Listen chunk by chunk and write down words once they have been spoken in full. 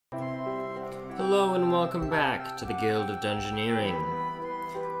Hello and welcome back to the Guild of Dungeoneering.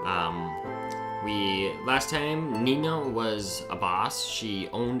 Last time Nina was a boss. She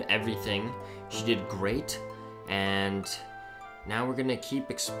owned everything. She did great, and now we're gonna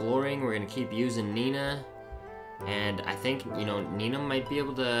keep exploring. We're gonna keep using Nina, and I think Nina might be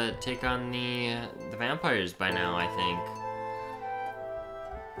able to take on the vampires by now. I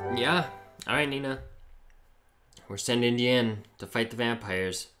think. Yeah. All right, Nina. We're sending you in to fight the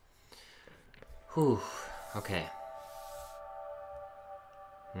vampires. Whew, okay.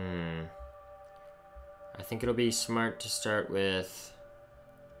 I think it'll be smart to start with...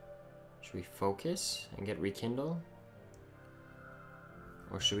 Should we focus and get rekindle?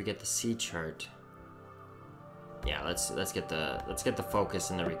 Or should we get the C chart? Yeah, let's get the focus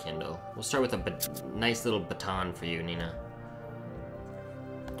and the rekindle. We'll start with a nice little baton for you, Nina.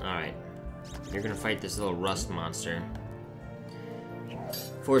 Alright. You're gonna fight this little rust monster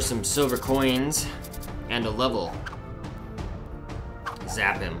for some silver coins and a level.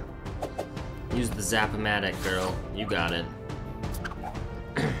 Zap him. Use the Zap-O-Matic, girl. You got it.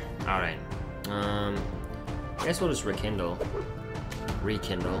 Alright. I guess we'll just rekindle.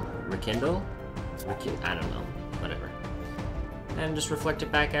 Rekindle? I don't know. Whatever. And just reflect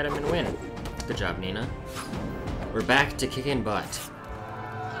it back at him and win. Good job, Nina. We're back to kicking butt.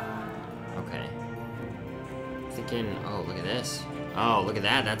 Okay. Thinking, oh, look at this. Oh, look at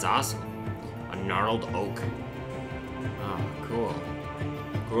that. That's awesome. A gnarled oak. Oh, cool.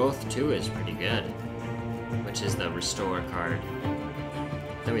 Growth 2 is pretty good, which is the restore card.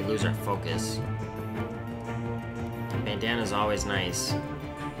 Then we lose our focus. Bandana's always nice.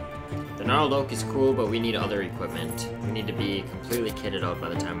 The gnarled oak is cool, but we need other equipment. We need to be completely kitted out by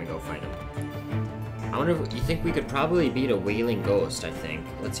the time we go fight him. I wonder if you think we could probably beat a wailing ghost, I think.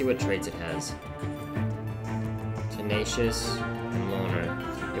 Let's see what traits it has. Tenacious and loner.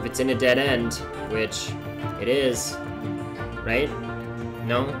 If it's in a dead end, which it is, right?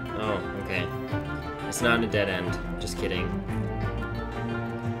 No? Oh, okay. It's not in a dead end. Just kidding.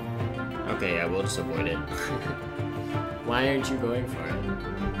 Okay, yeah, we'll just avoid it. Why aren't you going for it?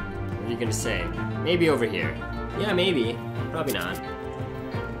 What are you gonna say? Maybe over here. Yeah, maybe. Probably not.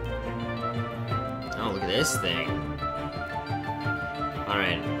 Oh, look at this thing.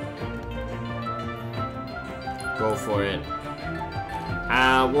 Alright. Go for it.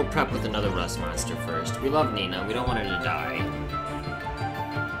 We'll prep with another rust monster first. We love Nina. We don't want her to die.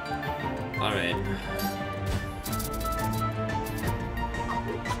 Alright.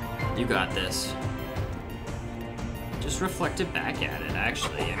 You got this. Just reflect it back at it,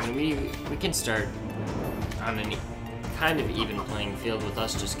 actually. I mean, we can start on a kind of even playing field with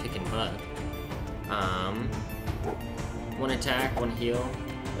us just kicking butt. One attack, one heal.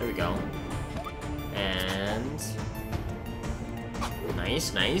 There we go. And...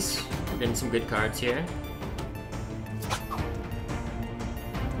 Nice, nice. We're getting some good cards here.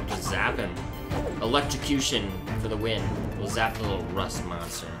 We'll just zap him. Electrocution for the win. We'll zap the little rust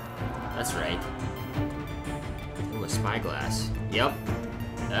monster. That's right. Ooh, a spyglass. Yep.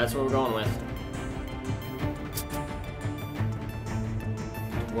 That's what we're going with.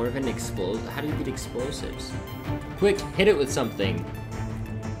 Dwarven explosive. How do you beat explosives? Quick, hit it with something.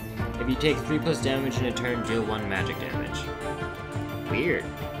 If you take 3+ damage in a turn, deal 1 magic damage. Weird.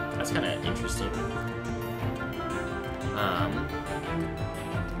 That's kind of interesting.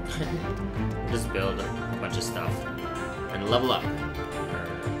 Just build a bunch of stuff and level up.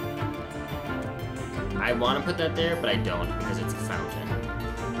 I want to put that there, but I don't because it's a fountain,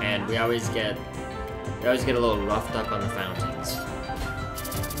 and we always get a little roughed up on the fountains.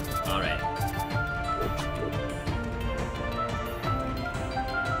 All right.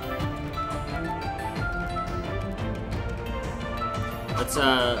 Let's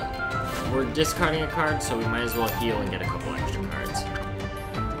we're discarding a card, so we might as well heal and get a couple extra cards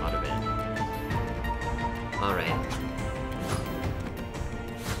out of it. All right.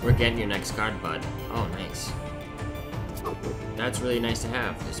 We're getting your next card, bud. Oh, nice. That's really nice to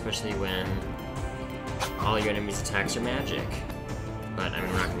have, especially when all your enemies' attacks are magic. But, I mean,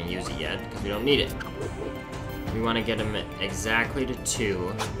 we're not going to use it yet, because we don't need it. We want to get them exactly to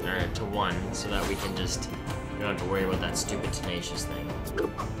 2, or to 1, so that we can just... We don't have to worry about that stupid tenacious thing.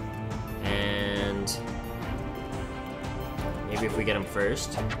 And... Maybe if we get them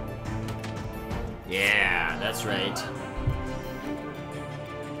first. Yeah, that's right.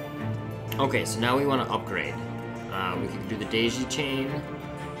 Okay, so now we want to upgrade. We could do the daisy chain.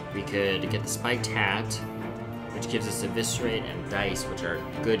 We could get the spiked hat, which gives us eviscerate and dice, which are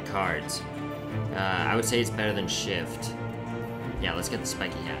good cards. I would say it's better than shift. Yeah, let's get the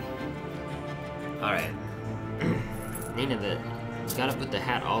spiky hat. Alright. Nina, You gotta put the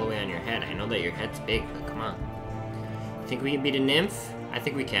hat all the way on your head. I know that your head's big, but come on. You think we can beat a nymph? I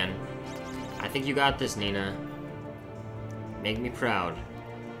think we can. I think you got this, Nina. Make me proud.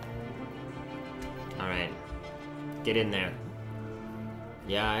 Alright. Get in there.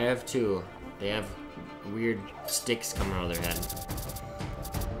 Yeah, I have two. They have weird sticks coming out of their head.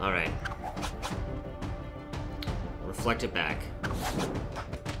 Alright. Reflect it back.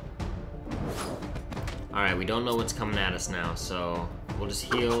 Alright, we don't know what's coming at us now, so we'll just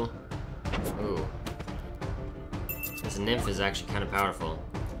heal. Ooh. This nymph is actually kind of powerful.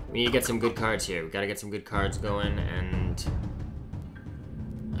 We need to get some good cards here. We gotta get some good cards going, and...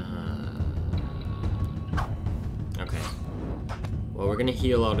 okay. Well, we're gonna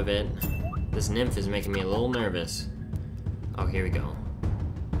heal out of it. This nymph is making me a little nervous. Oh, here we go.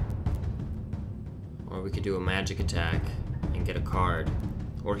 Or we could do a magic attack and get a card.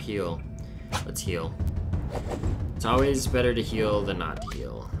 Or heal. Let's heal. It's always better to heal than not to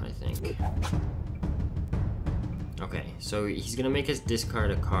heal, I think. Okay, so he's gonna make us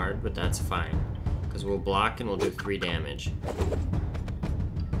discard a card, but that's fine. Because we'll block and we'll do 3 damage.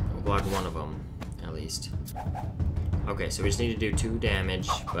 We'll block one of them, at least. Okay, so we just need to do 2 damage,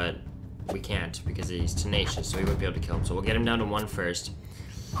 but we can't because he's tenacious, so we won't be able to kill him. So we'll get him down to 1 first.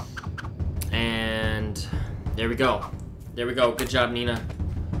 And there we go. There we go. Good job, Nina.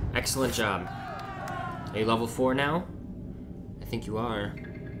 Excellent job. Are you level 4 now? I think you are.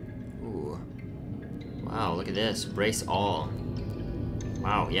 Ooh. Wow, look at this. Brace all.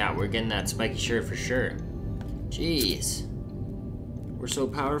 Wow, yeah, we're getting that spiky shirt for sure. Jeez. We're so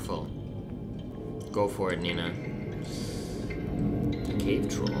powerful. Go for it, Nina. Cave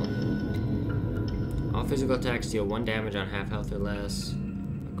troll. All physical attacks deal 1 damage on half health or less.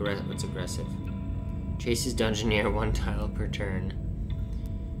 What's aggressive? Chases Dungeoneer 1 tile per turn.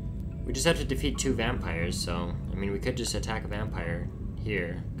 We just have to defeat 2 vampires, so I mean we could just attack a vampire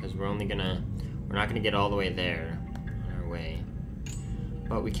here, because we're not gonna get all the way there on our way.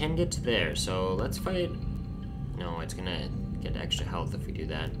 But we can get to there, so let's fight. No, it's gonna get extra health if we do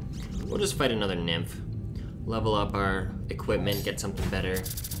that. We'll just fight another nymph. Level up our equipment, get something better,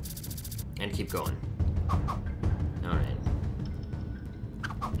 and keep going. Alright.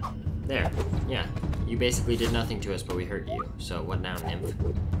 There. Yeah. You basically did nothing to us, but we hurt you. So what now, nymph?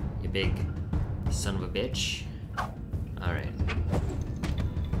 You big son of a bitch. Alright.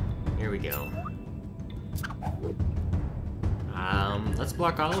 Here we go. Let's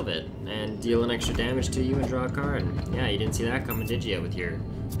block all of it and deal an extra damage to you and draw a card. Yeah, you didn't see that coming, did you, with your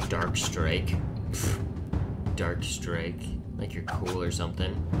Dark Strike? Pfft. Dark Strike. Like you're cool or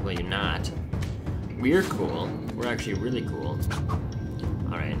something. Well, you're not. We're cool. We're actually really cool.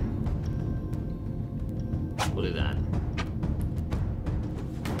 Alright. We'll do that.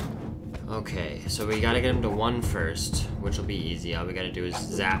 Okay, so we gotta get him to 1 first, which will be easy. All we gotta do is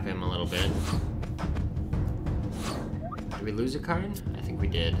zap him a little bit. Did we lose a card? I think we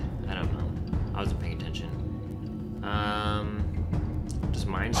did. I don't know. I wasn't paying attention. Just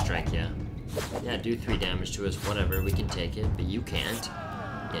Mind Strike ya. Yeah, do 3 damage to us, whatever. We can take it, but you can't.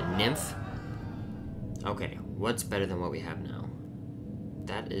 Yeah, nymph. Okay, what's better than what we have now?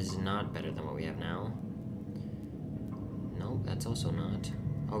 That is not better than what we have now. No, that's also not.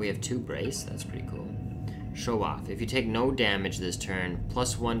 Oh, we have 2 brace? That's pretty cool. Show off. If you take no damage this turn,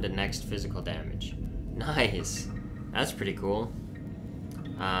 +1 to next physical damage. Nice! That's pretty cool.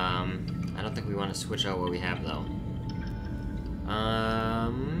 I don't think we want to switch out what we have, though.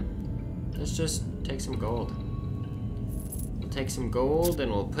 Let's just take some gold. We'll take some gold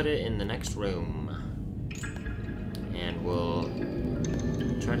and we'll put it in the next room. And we'll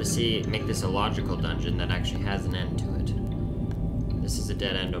try to make this a logical dungeon that actually has an end to it. This is a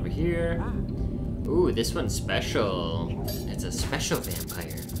dead end over here. Ooh, this one's special. It's a special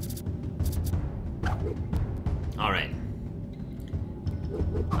vampire. Alright.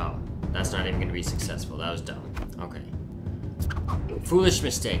 Oh, that's not even gonna be successful. That was dumb. Okay. Foolish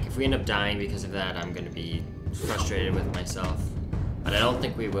mistake. If we end up dying because of that, I'm gonna be frustrated with myself. But I don't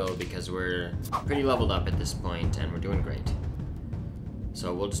think we will because we're pretty leveled up at this point and we're doing great.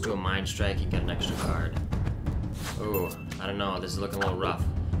 So we'll just do a Mind Strike and get an extra card. Ooh, I don't know. This is looking a little rough.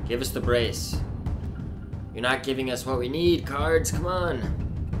 Give us the brace. You're not giving us what we need, cards. Come on.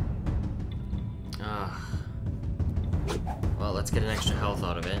 Well, let's get an extra health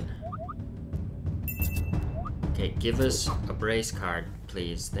out of it. Okay, give us a brace card,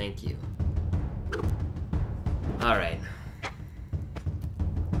 please. Thank you. Alright.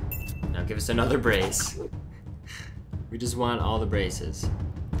 Now give us another brace. We just want all the braces.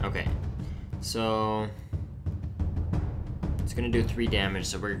 Okay. So it's gonna do 3 damage,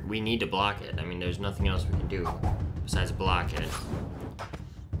 so we need to block it. I mean, there's nothing else we can do besides block it.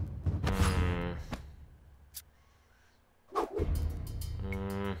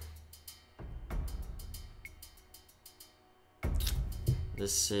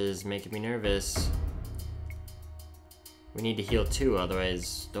 This is making me nervous. We need to heal too,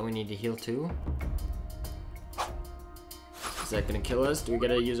 otherwise, don't we need to heal too? Is that gonna kill us? Do we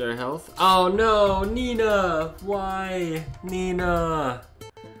gotta use our health? Oh no, Nina! Why? Nina!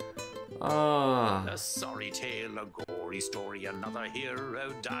 Ah. A sorry tale, a gory story, another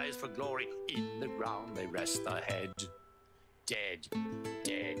hero dies for glory. In the ground they rest the head. Dead,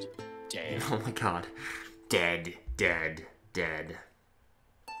 dead, dead. Oh my god. Dead, dead, dead.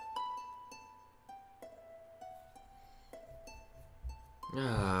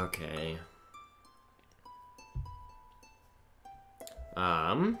 Okay.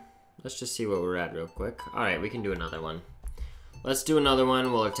 Let's just see what we're at real quick. Alright, we can do another one. Let's do another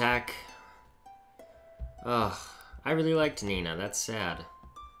one. We'll attack. Ugh, I really liked Nina. That's sad.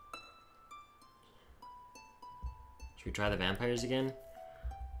 Should we try the vampires again?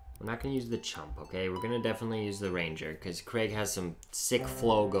 We're not gonna use the chump, okay? We're gonna definitely use the ranger, because Craig has some sick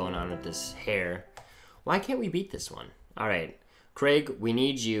flow going on with this hair. Why can't we beat this one? Alright, Craig, we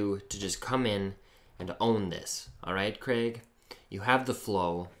need you to just come in and own this. Alright, Craig? You have the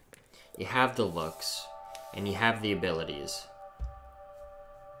flow, you have the looks, and you have the abilities.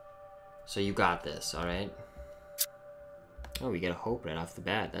 So you got this, alright? Oh, we get a hope right off the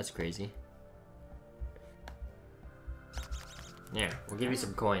bat. That's crazy. Yeah, we'll give you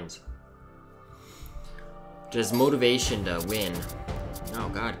some coins. Just motivation to win. Oh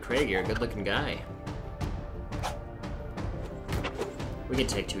god, Craig, you're a good looking guy. We can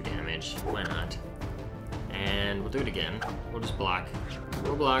take 2 damage. Why not? And we'll do it again. We'll just block.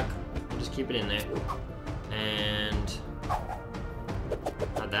 We'll block. We'll just keep it in there. And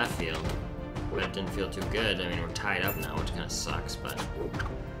how'd that feel? But it didn't feel too good. I mean, we're tied up now, which kind of sucks, but...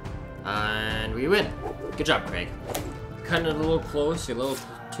 and we win. Good job, Craig. Cutting it a little close, a little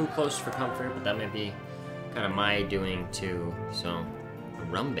too close for comfort, but that might be kind of my doing too. So, a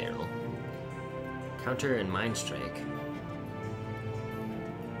rum barrel. Counter and mind strike.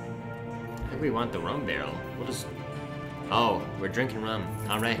 I think we want the rum barrel. We'll just... oh, we're drinking rum.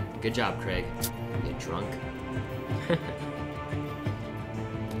 Alright, good job, Craig. Get drunk.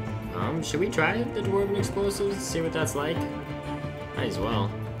 Should we try the Dwarven Explosives? See what that's like? Might as well.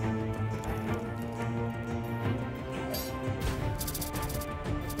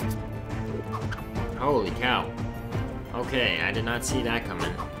 Holy cow. Okay, I did not see that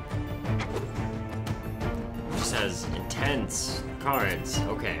coming. It just has intense cards.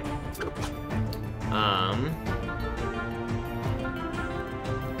 Okay.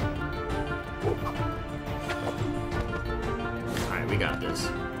 Alright, we got this.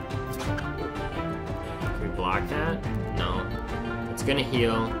 Can we block that? No. It's gonna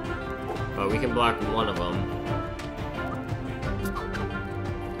heal, but we can block one of them.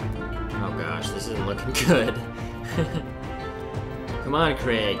 Oh gosh, this isn't looking good. Come on,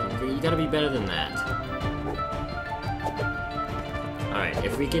 Craig. You gotta be better than that. Alright,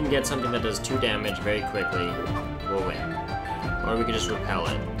 if we can get something that does 2 damage very quickly, we'll win. Or we can just repel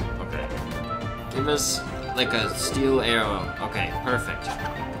it. Okay. Give us, like, a steel arrow. Okay, perfect.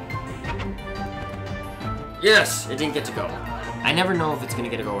 Yes! It didn't get to go. I never know if it's gonna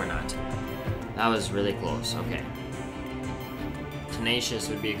get to go or not. That was really close. Okay. Tenacious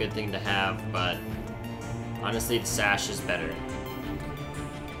would be a good thing to have, but honestly, the sash is better.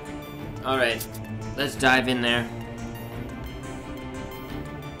 Alright, let's dive in there.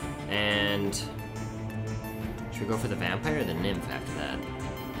 And should we go for the vampire or the nymph after that?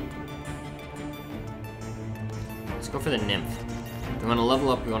 Let's go for the nymph. We want to level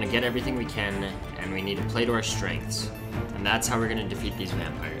up, we want to get everything we can, and we need to play to our strengths. And that's how we're going to defeat these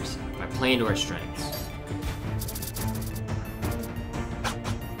vampires, by playing to our strengths.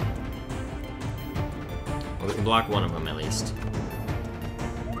 Well, we can block one of them at least.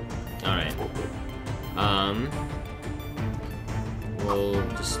 Alright. We'll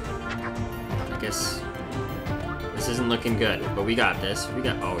just... I guess... This isn't looking good, but we got this. Oh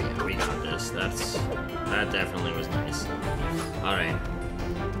yeah, we got this. That definitely was nice. Alright.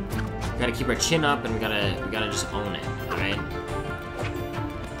 We gotta keep our chin up and we gotta just own it, alright?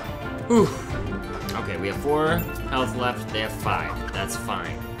 Whew. Okay, we have 4 health left, they have 5. That's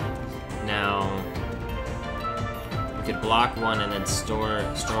fine. Now... we could block one and then store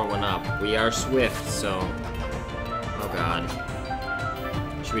one up. We are swift, so... oh god.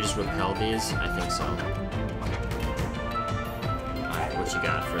 Should we just repel these? I think so. Alright, what you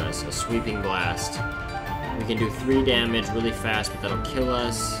got for us? A sweeping blast. We can do 3 damage really fast, but that'll kill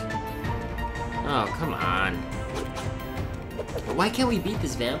us. Oh, come on. But why can't we beat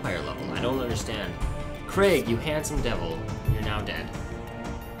this vampire level? I don't understand. Craig, you handsome devil. You're now dead.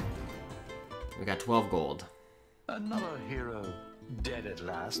 We got 12 gold. Another hero dead at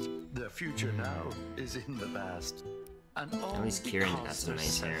last. The future now is in the past. And all At least Kieran got because some their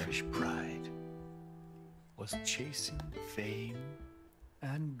nice hair. selfish pride was chasing fame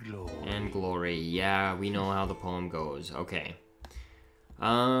and glory. And glory. Yeah, we know how the poem goes. Okay.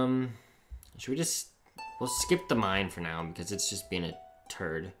 Should we just... We'll skip the mine for now because it's just being a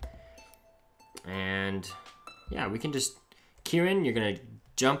turd. And... Yeah, we can just... Kieran, you're gonna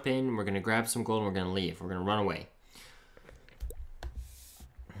jump in, we're gonna grab some gold, and we're gonna leave. We're gonna run away.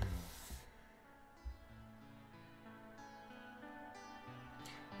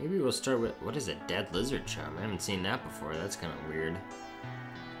 Maybe we'll start with... What is it? Dead lizard charm? I haven't seen that before. That's kind of weird.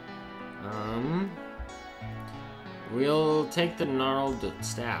 We'll take the gnarled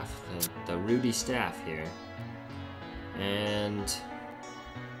staff, the Rudy staff here, and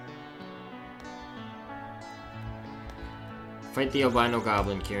fight the albino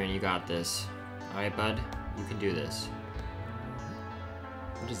goblin, Kieran. You got this. All right, bud, you can do this.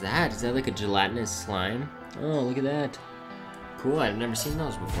 What is that? Is that like a gelatinous slime? Oh, look at that. Cool. I've never seen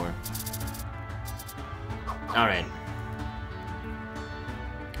those before. All right.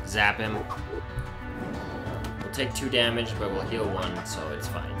 Zap him. We'll take 2 damage, but we'll heal 1, so it's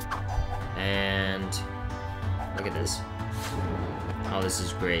fine. And look at this. Oh, this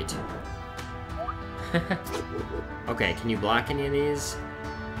is great. Okay, can you block any of these?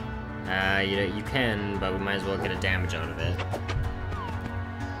 You can, but we might as well get a damage out of it.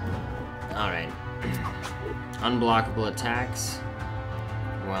 Alright. Unblockable attacks.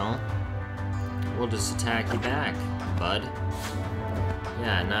 Well, we'll just attack you back, bud.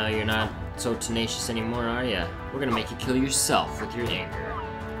 Yeah, now you're not so tenacious anymore, are ya? We're gonna make you kill yourself with your anger.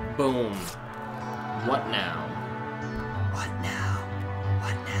 Boom. What now? What now?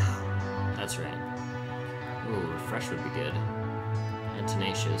 What now? That's right. Ooh, refresh would be good. And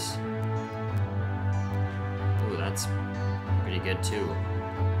tenacious. Ooh, that's pretty good too.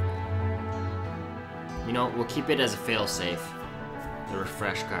 You know, we'll keep it as a failsafe. The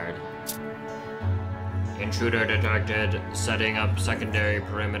refresh card. Intruder detected. Setting up secondary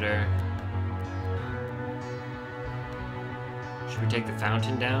perimeter. Should we take the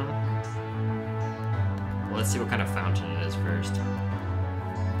fountain down? Well, let's see what kind of fountain it is first.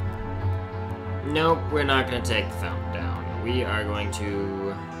 Nope, we're not going to take the fountain down. We are going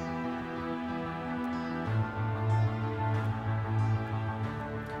to...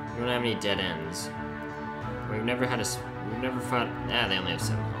 We don't have any dead ends. We've never had a... We've never fought... Ah, they only have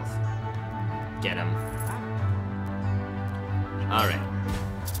 7 health. Get him. Alright.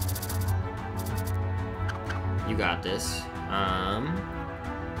 You got this.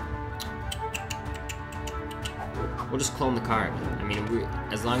 We'll just clone the card. I mean,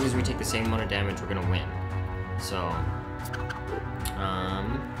 as long as we take the same amount of damage, we're gonna win. So,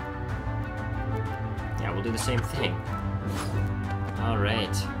 yeah, we'll do the same thing.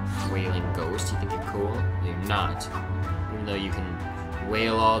 Alright. Wailing Ghost, you think you're cool? Well, you're not. Even though you can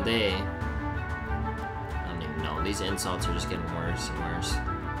wail all day. I don't even know. These insults are just getting worse and worse.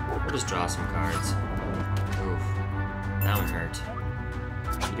 We'll just draw some cards. Oof. That one hurt.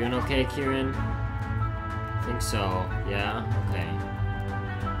 You doing okay, Kieran? I think so. Yeah? Okay.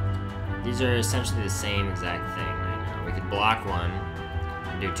 These are essentially the same exact thing right now. We could block one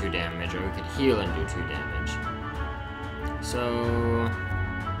and do 2 damage, or we could heal and do 2 damage. So...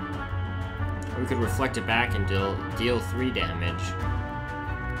 we could reflect it back and deal 3 damage.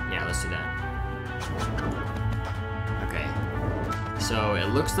 Yeah, let's do that. Okay. So it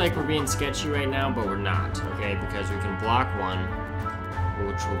looks like we're being sketchy right now, but we're not, okay? Because we can block one,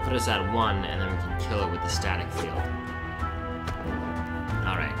 which will put us at 1, and then we can kill it with the static field.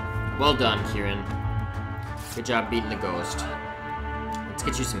 Alright. Well done, Kieran. Good job beating the ghost. Let's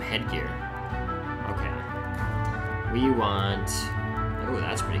get you some headgear. Okay. We want... oh,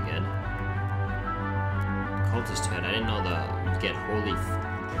 that's pretty good. Cultist hood. I didn't know you get holy...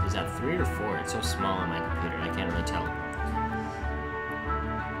 is that 3 or 4? It's so small on my computer, I can't really tell.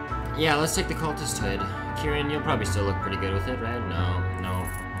 Yeah, let's take the cultist hood. Kieran, you'll probably still look pretty good with it, right? No.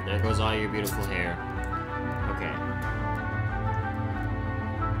 There goes all your beautiful hair. Okay.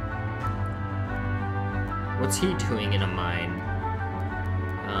 What's he doing in a mine?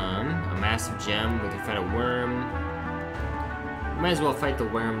 A massive gem. We can fight a worm. We might as well fight the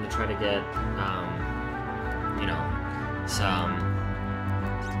worm to try to get, you know, some...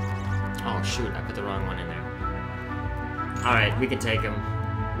 oh, shoot, I put the wrong one in there. Alright, we can take him.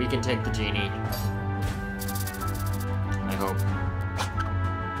 We can take the genie. I hope.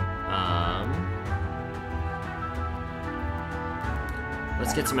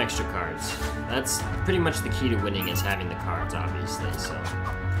 let's get some extra cards. That's pretty much the key to winning, is having the cards, obviously, so.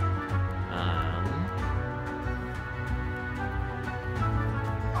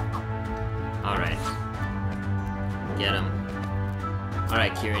 Alright. Get him.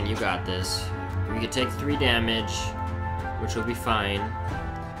 Alright, Kieran, you got this. We could take 3 damage, which will be fine,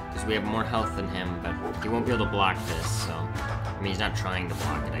 because we have more health than him, but he won't be able to block this, so. I mean, he's not trying to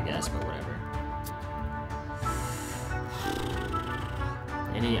block it, I guess, but whatever.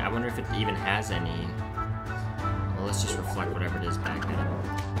 I wonder if it even has any. Well, let's just reflect whatever it is back at him.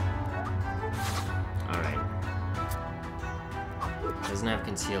 Alright. Doesn't have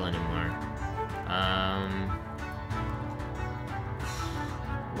conceal anymore.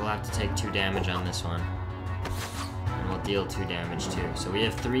 We'll have to take 2 damage on this one. And we'll deal 2 damage too. So we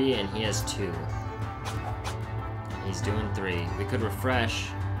have 3 and he has 2. He's doing 3. We could refresh,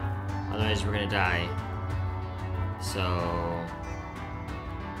 otherwise we're gonna die. So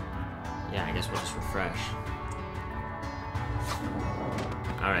yeah, I guess we'll just refresh.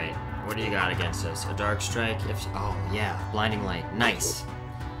 Alright, what do you got against us? A dark strike? Oh yeah, blinding light. Nice.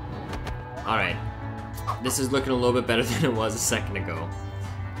 Alright. This is looking a little bit better than it was a second ago.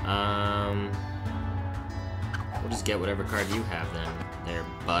 We'll just get whatever card you have then. There,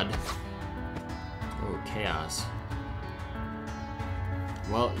 bud. Oh, chaos.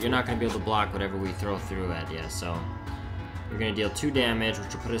 Well, you're not going to be able to block whatever we throw through at you, so you're going to deal 2 damage,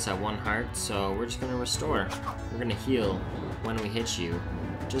 which will put us at 1 heart, so we're just going to restore. We're going to heal when we hit you,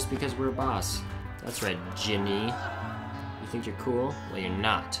 just because we're a boss. That's right, Ginny. You think you're cool? Well, you're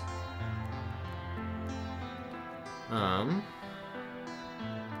not. I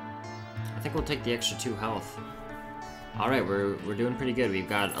think we'll take the extra 2 health. Alright, we're doing pretty good. We've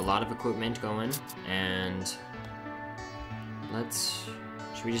got a lot of equipment going, and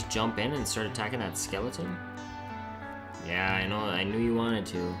should we just jump in and start attacking that skeleton? Yeah, I know, I knew you wanted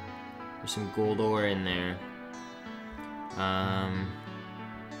to. There's some gold ore in there. I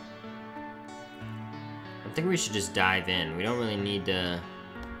think we should just dive in. We don't really need to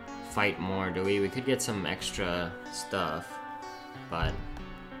fight more, do we? We could get some extra stuff, but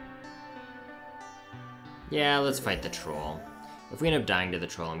yeah, let's fight the troll. If we end up dying to the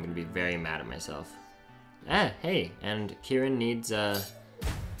troll, I'm gonna be very mad at myself. Ah, hey, and Kieran needs a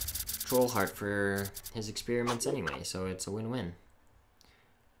troll heart for his experiments anyway, so it's a win-win.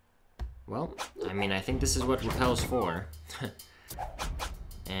 Well, I mean, I think this is what Repel's for.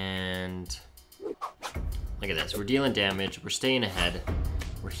 And look at this, we're dealing damage, we're staying ahead,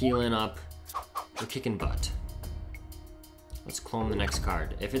 we're healing up, we're kicking butt. Let's clone the next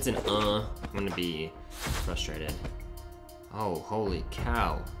card. If it's an I'm gonna be frustrated. Oh, holy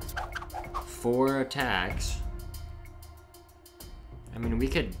cow. 4 attacks. I mean, we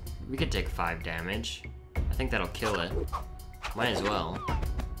could take 5 damage. I think that'll kill it. Might as well.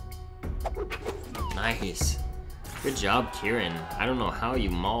 Nice. Good job, Kieran. I don't know how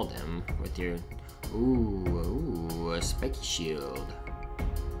you mauled him with your... Ooh, a spiky shield.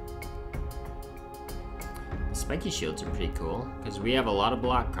 Spiky shields are pretty cool, because we have a lot of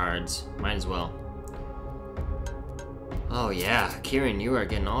block cards. Might as well. Oh yeah, Kieran, you are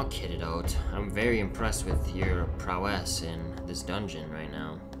getting all kitted out. I'm very impressed with your prowess in this dungeon right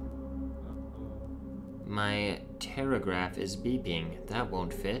now. My pterograph is beeping. That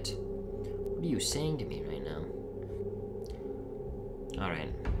won't fit. What are you saying to me right now?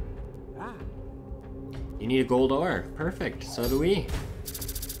 Alright. You need a gold ore. Perfect. So do we.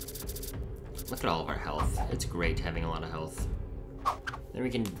 Look at all of our health. It's great having a lot of health. Then we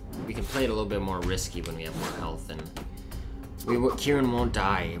can play it a little bit more risky when we have more health, and Kieran won't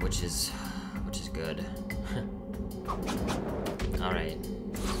die, which is good. All right.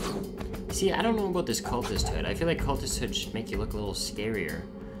 See, I don't know about this cultist hood. I feel like cultist hood should make you look a little scarier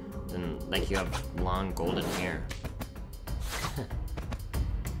than like you have long golden hair.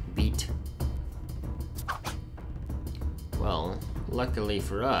 Beat. Well, luckily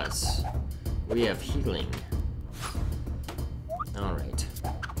for us, we have healing. Alright.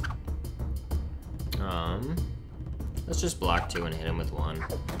 Let's just block 2 and hit him with 1.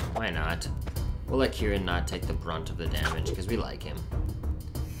 Why not? We'll let Kieran not take the brunt of the damage, because we like him.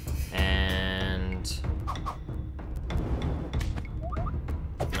 And...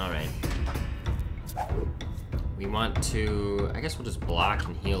 Alright. We want to... I guess we'll just block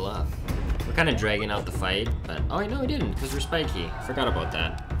and heal up. We're kind of dragging out the fight, but... Oh, no, we didn't, because we're spiky. Forgot about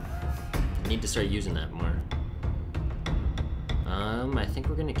that. Need to start using that more. I think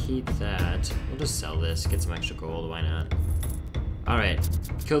we're gonna keep that. We'll just sell this, get some extra gold, why not? Alright,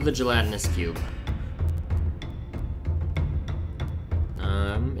 kill the gelatinous cube.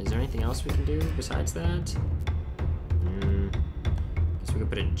 Is there anything else we can do besides that? Guess we could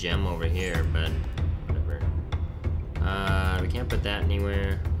put a gem over here, but whatever. We can't put that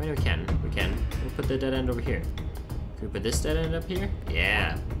anywhere. Wait, we can. We'll put the dead end over here. Can we put this dead end up here?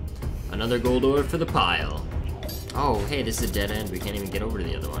 Yeah. Another gold ore for the pile. Oh, hey, this is a dead end. We can't even get over to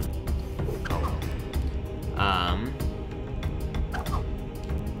the other one. Oh well.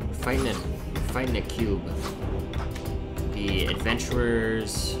 Fighting a cube. The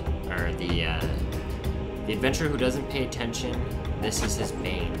adventurers, or the adventurer who doesn't pay attention, this is his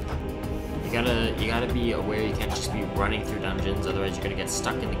bane. You gotta be aware you can't just be running through dungeons, otherwise you're gonna get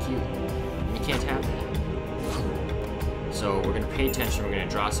stuck in the cube. And you can't have that. So we're gonna pay attention, we're gonna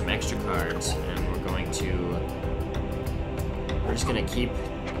draw some extra cards, and we're just gonna keep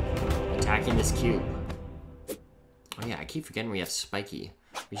attacking this cube. Oh yeah, I keep forgetting we have spiky.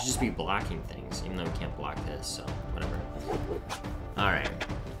 We should just be blocking things, even though we can't block this, so whatever. Alright.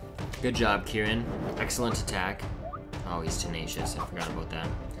 Good job, Kieran. Excellent attack. Oh, he's tenacious. I forgot about that.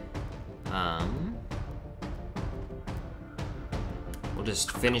 We'll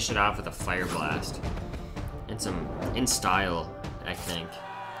just finish it off with a fire blast. And some in style, I think.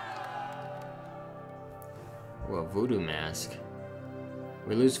 Whoa, voodoo mask.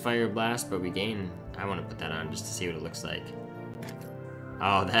 We lose fire blast, but we gain. I want to put that on just to see what it looks like.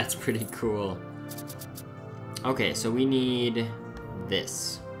 Oh, that's pretty cool. Okay, so we need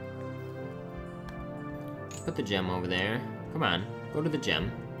this. Put the gem over there. Come on, go to the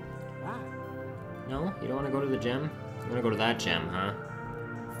gem. No? You don't want to go to the gem? You want to go to that gem, huh?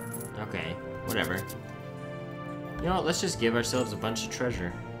 Okay, whatever. You know what, let's just give ourselves a bunch of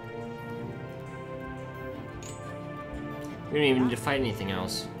treasure. We don't even need to fight anything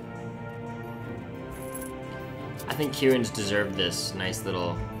else. I think Kieran's deserved this nice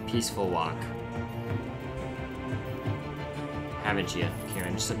little peaceful walk. Haven't you,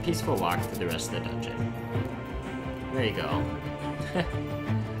 Kieran? Just a peaceful walk through the rest of the dungeon. There you go.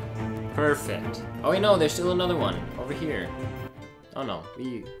 Perfect. Oh wait, no, there's still another one over here. Oh no,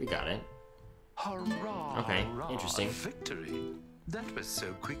 we got it. Hurrah! Okay, hurrah, interesting. Victory! That was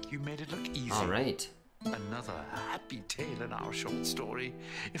so quick you made it look easy. All right. Another happy tale in our short story,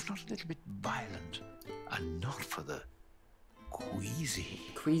 if not a little bit violent, and not for the queasy.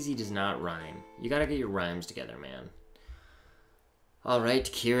 Queasy does not rhyme. You gotta get your rhymes together, man. All right,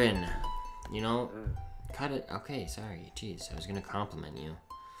 Kieran. You know, cut it. Okay, sorry. Jeez, I was gonna compliment you.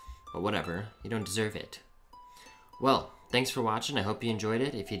 But whatever, you don't deserve it. Well, thanks for watching. I hope you enjoyed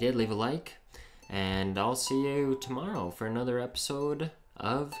it. If you did, leave a like. And I'll see you tomorrow for another episode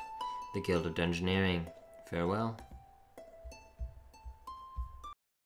of the Guild of Dungeoneering. Farewell.